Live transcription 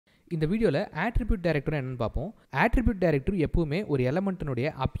இந்த வீடியோவில் attribute director என்னன்னு பார்ப்போம். ஆட்ரிபியூட் டைரக்டர் எப்பவுமே ஒரு எலமெண்ட்டினுடைய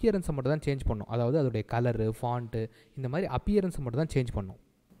அப்பியரன்ஸை மட்டும் தான் சேஞ்ச் பண்ணும். அதாவது அதோடைய கலரு, ஃபாண்ட்டு இந்த மாதிரி அப்பியரன்ஸை மட்டும் தான் சேஞ்ச் பண்ணும்.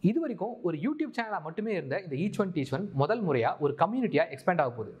 இது வரைக்கும் ஒரு யூடியூப் சேனலாக மட்டுமே இருந்த இந்த ஈச் ஒன் டீச் ஒன் முதல் முறையாக ஒரு கம்யூனிட்டியாக எக்ஸ்பேண்ட்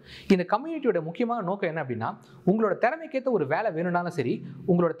ஆக போகுது. இந்த கம்யூனிட்டியோட முக்கியமான நோக்கம் என்ன அப்படின்னா, உங்களோட திறமைக்கேற்ற ஒரு வேலை வேணும்னாலும் சரி,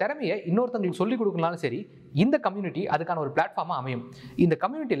 உங்களோட திறமையை இன்னொருத்தங்களுக்கு சொல்லிக் கொடுக்கணும்னாலும் சரி, இந்த கம்யூனிட்டி அதுக்கான ஒரு பிளாட்ஃபார்மாக அமையும். இந்த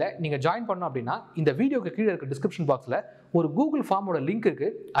கம்யூனிட்டியில் நீங்கள் ஜாயின் பண்ணணும் அப்படின்னா, இந்த வீடியோக்கு கீழே இருக்க டிஸ்கிரிப்ஷன் பாக்ஸில் ஒரு கூகுள் ஃபார்மோட லிங்க்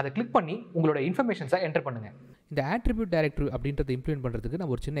இருக்குது. அதை கிளிக் பண்ணி உங்களோட இன்ஃபர்மேஷன்ஸை என்டர் பண்ணுங்கள். இந்த ஆட்ரிபியூட் டைரக்டர் அப்படின்றத இம்ப்ளிமெண்ட் பண்ணுறதுக்கு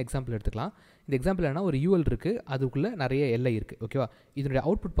நம்ம ஒரு சின்ன எக்ஸாம்பிள் எடுத்துக்கலாம். இந்த எக்ஸாம்பிள் என்ன, ஒரு யூஎல் இருக்குது, அதுக்குள்ளே நிறைய எல்லை இருக்குது. ஓகேவா, இதனுடைய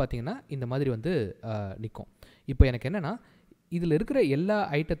அவுட்புட் பார்த்தீங்கன்னா இந்த மாதிரி வந்து நிற்கும். இப்போ எனக்கு என்னென்னா, இதில் இருக்கிற எல்லா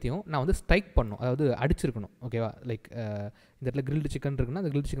ஐட்டத்தையும் நான் வந்து ஸ்ட்ரைக் பண்ணணும், அதாவது அடிச்சிருக்கணும். ஓகேவா, லைக் இந்த இடத்துல கிரில்டு சிக்கன் இருக்குன்னா,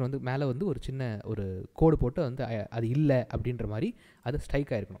 அந்த கிரில்டு சிக்கன் வந்து மேலே வந்து ஒரு சின்ன ஒரு கோடு போட்டு வந்து அது இல்லை அப்படின்ற மாதிரி அது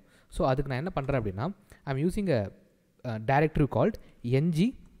ஸ்ட்ரைக் ஆகிருக்கணும். ஸோ அதுக்கு நான் என்ன பண்ணுறேன் அப்படின்னா, I am using a directory called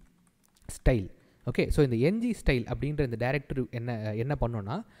ngStyle. Okay, so இந்த ngStyle அப்படின்ற இந்த டைரக்டரி என்ன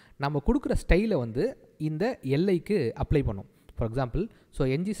பண்ணோன்னா, நம்ம கொடுக்குற ஸ்டைலை வந்து இந்த எல்லைக்கு அப்ளை பண்ணோம். ஃபார் எக்ஸாம்பிள், ஸோ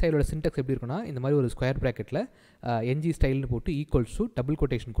ngStyleோட சின்டெக்ஸ் எப்படி இருக்குன்னா, இந்த மாதிரி ஒரு ஸ்கொயர் ப்ராக்கெட்டில் ngStyleனு போட்டு ஈக்குவல்ஸ் டு டபுள்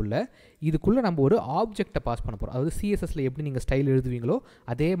கொட்டேஷனுக்குள்ளே இதுக்குள்ளே நம்ம ஒரு ஆப்ஜெக்டை பாஸ் பண்ண போகிறோம். அதாவது சிஎஸ்எஸில் எப்படி நீங்கள் ஸ்டைல் எழுதுவீங்களோ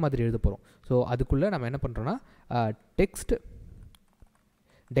அதே மாதிரி எழுத போகிறோம். ஸோ அதுக்குள்ளே நம்ம என்ன பண்ணுறோன்னா, டெக்ஸ்ட்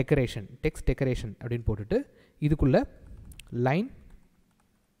டெக்கரேஷன் அப்படின்னு போட்டுட்டு இதுக்குள்ளே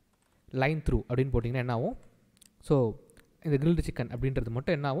லைன் த்ரூ அப்படின்னு போட்டிங்கன்னா என்ன ஆகும், ஸோ இந்த கிரில்டு சிக்கன் அப்படின்றது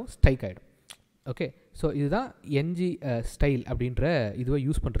மட்டும் என்ன ஆகும், ஸ்ட்ரைக் ஆகிடும். ஓகே, ஸோ இதுதான் ngStyle அப்படின்ற இதுவை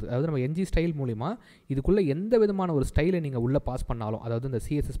யூஸ் பண்ணுறது. அதாவது நம்ம ngStyle மூலிமா இதுக்குள்ளே எந்த விதமான ஒரு ஸ்டைலை நீங்கள் உள்ளே பாஸ் பண்ணாலும், அதாவது இந்த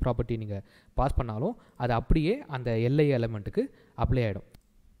சிஎஸ்எஸ் ப்ராப்பர்ட்டி நீங்கள் பாஸ் பண்ணாலும் அது அப்படியே அந்த எல்ஐ எலமெண்ட்டுக்கு அப்ளை ஆகிடும்.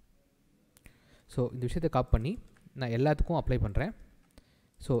 ஸோ இந்த விஷயத்தை காப்பி பண்ணி நான் எல்லாத்துக்கும் அப்ளை பண்ணுறேன்.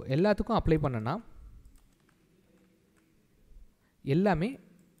 ஸோ எல்லாத்துக்கும் அப்ளை பண்ணேன்னா எல்லாமே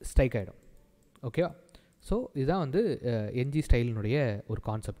ஸ்ட்ரைக் ஆகிடும். ஓகேவா, ஸோ இதுதான் வந்து ngStyleனுடைய ஒரு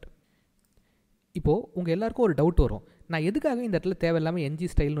கான்செப்ட். இப்போது உங்கள் எல்லாருக்கும் ஒரு டவுட் வரும், நான் எதுக்காக இந்த இடத்துல தேவையில்லாமல்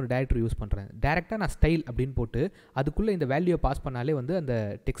ngStyleனு ஒரு டைரக்டரி யூஸ் பண்ணுறேன், டேரெக்டாக நான் ஸ்டைல் அப்படின்னு போட்டு அதுக்குள்ளே இந்த வேல்யூவை பாஸ் பண்ணாலே வந்து அந்த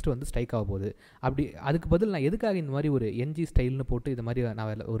டெக்ஸ்ட் வந்து ஸ்ட்ரைக் ஆக போகுது. அப்படி அதுக்கு பதில் நான் எதுக்காக இந்த மாதிரி ஒரு ngStyleனு போட்டு இது மாதிரி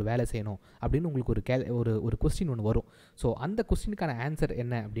நான் ஒரு வேலை செய்யணும் அப்படின்னு உங்களுக்கு ஒரு கொஸ்டின் ஒன்று வரும். ஸோ அந்த கொஸ்டினுக்கான ஆன்சர்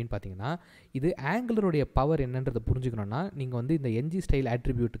என்ன அப்படின்னு பார்த்தீங்கன்னா, இது ஆங்குலருடைய பவர் என்னன்றதை புரிஞ்சுக்கணுன்னா நீங்கள் வந்து இந்த ngStyle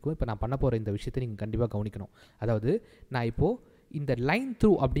ஆட்ரிபியூட்டுக்கு இப்போ நான் பண்ண போகிற இந்த விஷயத்தை நீங்கள் கண்டிப்பாக கவனிக்கணும். அதாவது நான் இப்போது இந்த லைன் த்ரூ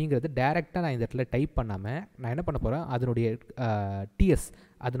அப்படிங்கிறது டேரெக்டாக நான் இந்த இடத்துல டைப் பண்ணாமல் நான் என்ன பண்ண போகிறேன், அதனுடைய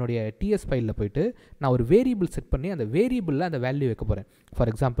டிஎஸ் ஃபைலில் போயிட்டு நான் ஒரு வேரியபிள் செட் பண்ணி அந்த வேரியபிளில் அந்த வேல்யூ வைக்க போகிறேன். ஃபார்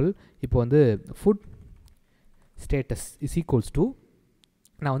எக்ஸாம்பிள், இப்போ வந்து food status is equals to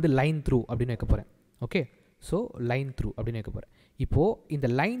நான் வந்து லைன் த்ரூ அப்படின்னு வைக்க போகிறேன். ஓகே, ஸோ லைன் த்ரூ அப்படின்னு வைக்க போகிறேன். இப்போது இந்த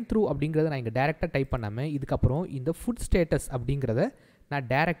லைன் த்ரூ அப்படிங்கிறத நான் இங்கே டேரெக்டாக டைப் பண்ணாமல் இதுக்கப்புறம் இந்த ஃபுட் ஸ்டேட்டஸ் அப்படிங்கிறத நான்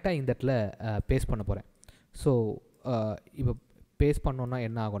டேரெக்டாக இந்த இடத்துல பேஸ்ட் பண்ண போகிறேன். ஸோ இப்போ பேஸ்ட் பண்ணோன்னா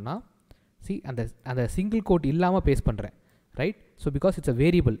என்ன ஆகும்னா, அந்த சிங்கிள் கோட் இல்லாமல் பேஸ்ட் பண்ணுறேன், right? So because it's a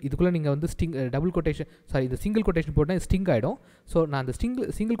variable, இதுக்குள்ளே நீங்கள் வந்து இந்த சிங்கிள் கொட்டேஷன் போட்டால் ஸ்டிங் ஆகிடும். ஸோ நான் அந்த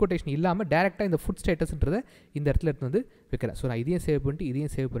சிங்கிள் கொட்டேஷன் இல்லாமல் டேரெக்டாக இந்த ஃபுட் ஸ்டேட்டஸ்ன்றதை இந்த இடத்துல எடுத்து வந்து வைக்கிறேன். ஸோ நான் இதையும்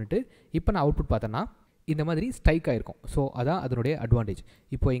சேவ் பண்ணிட்டு இப்போ நான் அவுட்புட் பார்த்தேன்னா இந்த மாதிரி ஸ்ட்ரைக் ஆகிருக்கும். ஸோ அதான் அதனுடைய அட்வான்டேஜ்.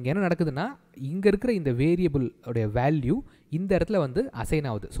 இப்போ இங்கே என்ன நடக்குதுன்னா, இங்கே இருக்கிற இந்த வேரியபிளுடைய வேல்யூ இந்த இடத்துல வந்து அசைன்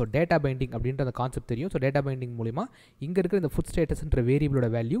ஆகுது. ஸோ டேட்டா பைண்டிங் அப்படின்ற அந்த கான்செப்ட் தெரியும். ஸோ டேட்டா பைண்டிங் மூலிமா இங்கே இருக்கிற இந்த ஃபுட் ஸ்டேட்டஸ்ன்ற வேரியபிளோட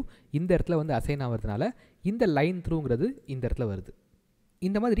வேல்யூ இந்த இடத்துல வந்து அசைன் ஆகிறதுனால இந்த லைன் த்ரூங்கிறது இந்த இடத்துல வருது.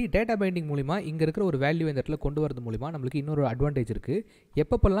 இந்த மாதிரி டேட்டா பைண்டிங் மூலிமா இங்கே இருக்கிற ஒரு வேல்யூ இந்த இடத்துல கொண்டு வரது மூலிமா நம்மளுக்கு இன்னொரு அட்வான்டேஜ் இருக்குது.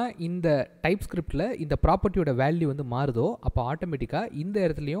 எப்பப்பெல்லாம் இந்த டைப் ஸ்கிரிப்டில் இந்த ப்ராப்பர்ட்டியோட வேல்யூ வந்து மாறுதோ அப்போ ஆட்டோமேட்டிக்காக இந்த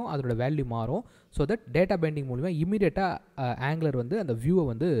இடத்துலையும் அதோட வேல்யூ மாறும். ஸோ தட் டேட்டா பைண்டிங் மூலிமா இமீடியட்டாக ஆங்குலர் வந்து அந்த வியூவை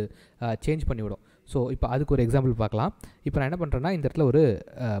வந்து சேஞ்ச் பண்ணிவிடும். ஸோ இப்போ அதுக்கு ஒரு எக்ஸாம்பிள் பார்க்கலாம். இப்போ நான் என்ன பண்ணுறேன்னா, இந்த இடத்துல ஒரு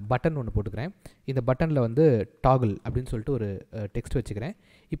பட்டன் ஒன்று போட்டுக்கிறேன். இந்த பட்டனில் வந்து டாகிள் அப்படின்னு சொல்லிட்டு ஒரு டெக்ஸ்ட் வச்சுக்கிறேன்.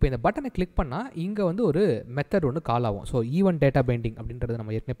 இப்போ இந்த பட்டனை கிளிக் பண்ணால் இங்கே வந்து ஒரு மெத்தட் ஒன்று கால் ஆகும். ஸோ ஈவன் டேட்டா பைண்டிங் அப்படின்றத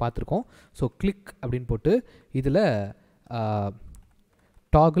நம்ம ஏற்கனவே பார்த்துருக்கோம். ஸோ கிளிக் அப்படின்னு போட்டு இதில்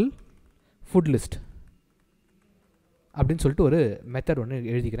டாகிள் ஃபுட் லிஸ்ட் அப்படின்னு சொல்லிட்டு ஒரு மெத்தட் ஒன்று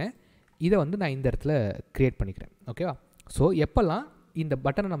எழுதிக்கிறேன். இதை வந்து நான் இந்த இடத்துல க்ரியேட் பண்ணிக்கிறேன். ஓகேவா, ஸோ எப்போல்லாம் இந்த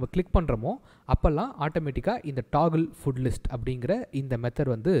பட்டனை நம்ம கிளிக் பண்ணுறோமோ அப்போல்லாம் ஆட்டோமேட்டிக்காக இந்த டாகிள் ஃபுட் லிஸ்ட் அப்படிங்கிற இந்த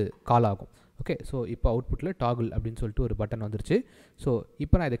மெத்தட் வந்து கால் ஆகும். ஓகே, ஸோ இப்போ அவுட்புட்டில் டாகிள் அப்படின்னு சொல்லிட்டு ஒரு பட்டன் வந்துருச்சு. ஸோ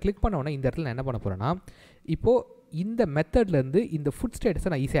இப்போ நான் இதை கிளிக் பண்ணோன்னே இந்த இடத்துல நான் என்ன பண்ண போகிறேன்னா, இப்போது இந்த மெத்தட்லேருந்து இந்த ஃபுட்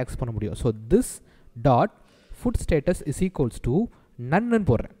ஸ்டேட்டஸை நான் ஈஸியாக ஆக்சஸ் பண்ண முடியும். So this dot food status is equals to நன்னு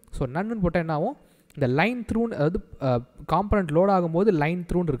போடுறேன். ஸோ நன்னு போட்டால் என்ன ஆகும், இந்த லைன் த்ரூன்னு, அதாவது காம்பனண்ட் லோட் ஆகும்போது லைன்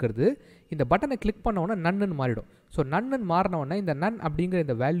த்ரூன்னு இருக்கிறது இந்த பட்டனை கிளிக் பண்ணோன்னா நன்னு மாறிடும். ஸோ நன்னு மாறினோடனே இந்த நன் அப்படிங்கிற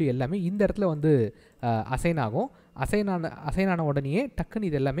இந்த வேல்யூ எல்லாமே இந்த இடத்துல வந்து அசைன் ஆகும். அசைன் ஆன உடனே டக்குன்னு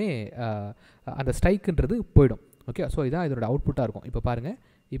இது எல்லாமே அந்த ஸ்ட்ரைக்குன்றது போயிடும். ஓகே, ஸோ இதான் இதோட அவுட்புட்டாக இருக்கும். இப்போ பாருங்கள்,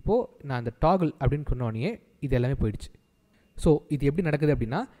 இப்போது நான் அந்த டாகிள் அப்படின்னு சொன்னோடனே இது எல்லாமே போயிடுச்சு. ஸோ இது எப்படி நடக்குது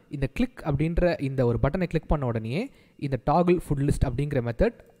அப்படின்னா, இந்த கிளிக் அப்படின்ற இந்த ஒரு பட்டனை கிளிக் பண்ண உடனே இந்த டாகிள் ஃபுட் லிஸ்ட் அப்படிங்கிற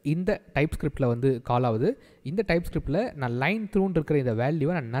மெத்தட் இந்த டைப் ஸ்கிரிப்டில் வந்து கால் ஆகுது. இந்த டைப் ஸ்கிரிப்டில் நான் லைன் த்ரூன்னு இருக்கிற இந்த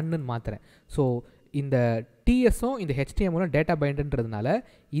வேல்யூவை நான் நன்னுன்னு மாற்றுறேன். ஸோ இந்த டிஎஸும் இந்த ஹெச்டிஎம்மும் டேட்டா பைண்டுன்றதுனால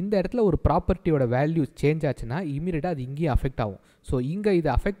இந்த இடத்துல ஒரு ப்ராப்பர்ட்டியோட வேல்யூ சேஞ்ச் ஆச்சுன்னா இமீடியட்டாக அது இங்கேயும் அஃபெக்ட் ஆகும். ஸோ இங்கே இது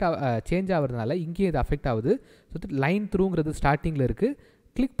சேஞ்ச் ஆகிறதுனால இங்கேயும் இது அஃபெக்ட் ஆகுது. ஸோ லைன் த்ரூங்கிறது ஸ்டார்டிங்கில் இருக்குது,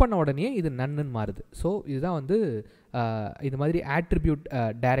 கிளிக் பண்ண உடனே இது நன்னுன்னு மாறுது. ஸோ இதுதான் வந்து இது மாதிரி ஆட்ரிபியூட்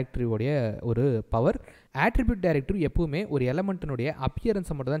டைரக்டரியோடைய ஒரு பவர். ஆட்ரிபியூட் டைரக்டரி எப்பவுமே ஒரு எலமெண்ட்டினுடைய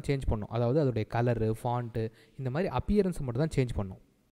அப்பியரன்ஸை மட்டும் தான் சேஞ்ச் பண்ணும். அதாவது அதோடைய கலரு, ஃபாண்ட்டு, இந்த மாதிரி அப்பியரன்ஸை மட்டும் தான் சேஞ்ச் பண்ணும்.